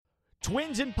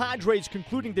Twins and Padres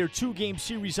concluding their two-game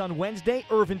series on Wednesday.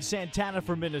 Ervin Santana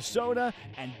for Minnesota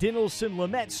and Dinelson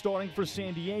Lamet starting for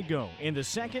San Diego. In the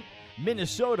second,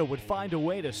 Minnesota would find a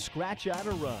way to scratch out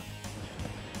a run.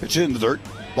 It's in the dirt.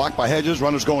 Blocked by Hedges.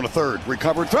 Runners going to third.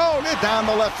 Recovered. Thrown it down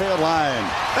the left field line.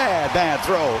 Bad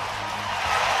throw.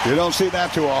 You don't see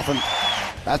that too often.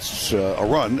 That's a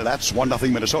run. That's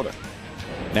 1-0 Minnesota.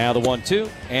 Now the 1-2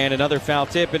 and another foul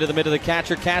tip into the middle of the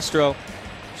catcher, Castro.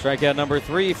 Strikeout number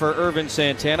 3 for Ervin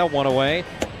Santana, 1 away.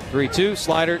 3-2,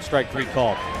 slider, strike 3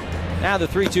 called. Now the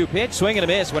 3-2 pitch, swing and a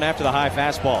miss, went after the high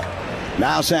fastball.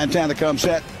 Now Santana comes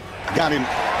set. Got him.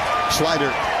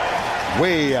 Slider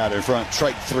way out in front,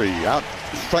 strike 3. Out,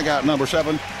 strikeout number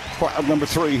 7. Number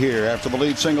 3 here after the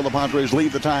lead single. The Padres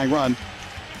lead the tying run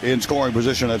in scoring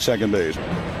position at second base.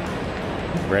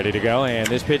 Ready to go, and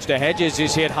this pitch to Hedges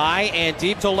is hit high and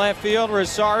deep to left field.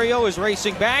 Rosario is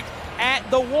racing back at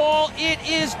the wall. It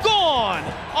is gone.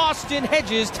 Austin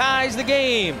Hedges ties the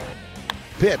game.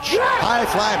 Pitch, high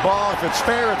fly ball. If it's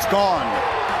fair, it's gone.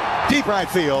 Deep right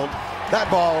field. That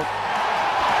ball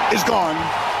is gone.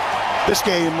 This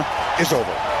game is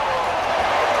over.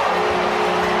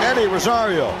 Eddie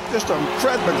Rosario, just a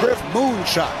Fred McGriff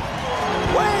moonshot.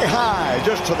 Way high,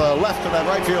 just to the left of that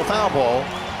right field foul ball.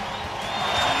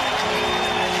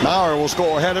 Mauer will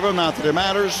score ahead of him, not that it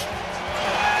matters.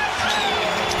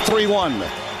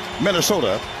 3-1.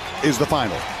 Minnesota is the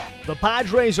final. The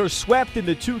Padres are swept in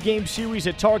the two-game series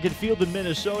at Target Field in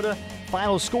Minnesota.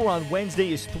 Final score on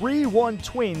Wednesday is 3-1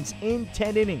 Twins in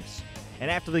 10 innings. And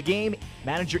after the game,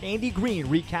 manager Andy Green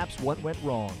recaps what went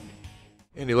wrong.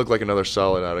 And he looked like another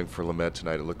solid outing for Lamet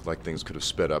tonight. It looked like things could have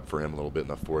sped up for him a little bit in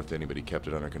the fourth inning, but he kept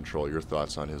it under control. Your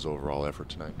thoughts on his overall effort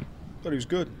tonight? I thought he was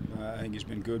good. I think he's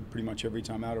been good pretty much every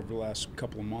time out over the last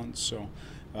couple of months. So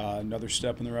another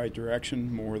step in the right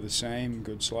direction, more of the same.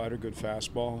 Good slider, good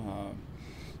fastball.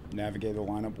 Navigated the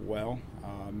lineup well.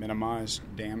 Minimized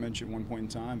damage at one point in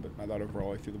time, but I thought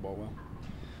overall he threw the ball well.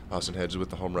 Austin Hedges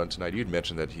with the home run tonight. You'd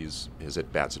mentioned that his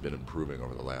at-bats have been improving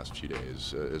over the last few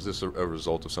days. Is this a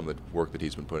result of some of the work that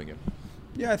he's been putting in?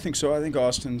 Yeah, I think so. I think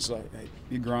Austin's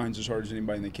he grinds as hard as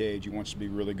anybody in the cage. He wants to be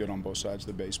really good on both sides of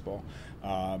the baseball.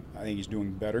 I think he's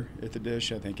doing better at the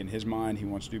dish. I think in his mind he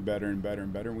wants to do better and better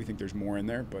and better, and we think there's more in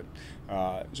there. But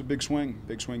it was a big swing.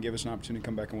 Big swing gave us an opportunity to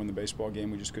come back and win the baseball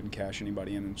game. We just couldn't cash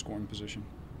anybody in scoring position.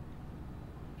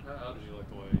 How did you like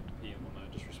the way he and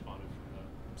Lamet just responded from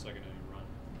the second inning run?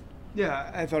 Yeah,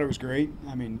 I thought it was great.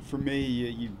 I mean, for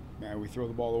me, we throw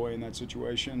the ball away in that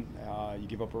situation. You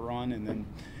give up a run, and then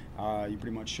you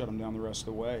pretty much shut them down the rest of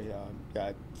the way.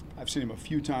 I've seen him a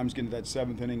few times get into that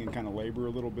seventh inning and kind of labor a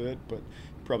little bit, but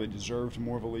he probably deserved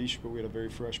more of a leash. But we had a very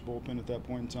fresh bullpen at that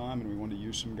point in time, and we wanted to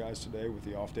use some guys today with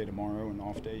the off day tomorrow and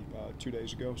off day 2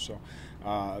 days ago. So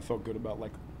I felt good about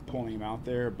pulling him out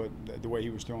there, but the way he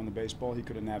was throwing the baseball, he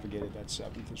could have navigated that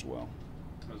seventh as well.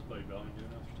 How's Buddy Bellamy doing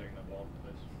after taking that ball to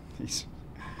place?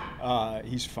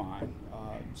 He's fine.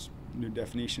 It's new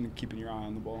definition of keeping your eye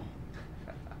on the ball.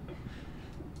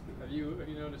 Have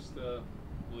you noticed the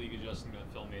league adjusting to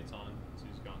Phil Maton since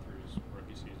he's gone through his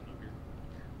rookie season up here?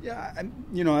 Yeah,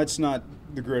 that's not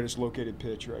the greatest located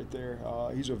pitch right there.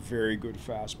 He's a very good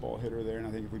fastball hitter there, and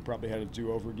I think if we probably had to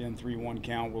do over again, 3-1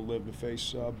 count, we'll live to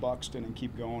face Buxton and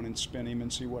keep going and spin him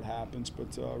and see what happens.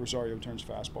 But Rosario turns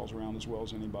fastballs around as well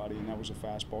as anybody, and that was a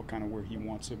fastball kind of where he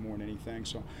wants it more than anything.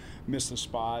 So miss the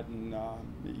spot, and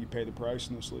you pay the price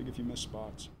in this league if you miss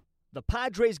spots. The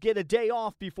Padres get a day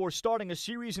off before starting a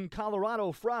series in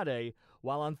Colorado Friday,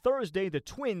 while on Thursday the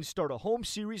Twins start a home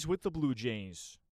series with the Blue Jays.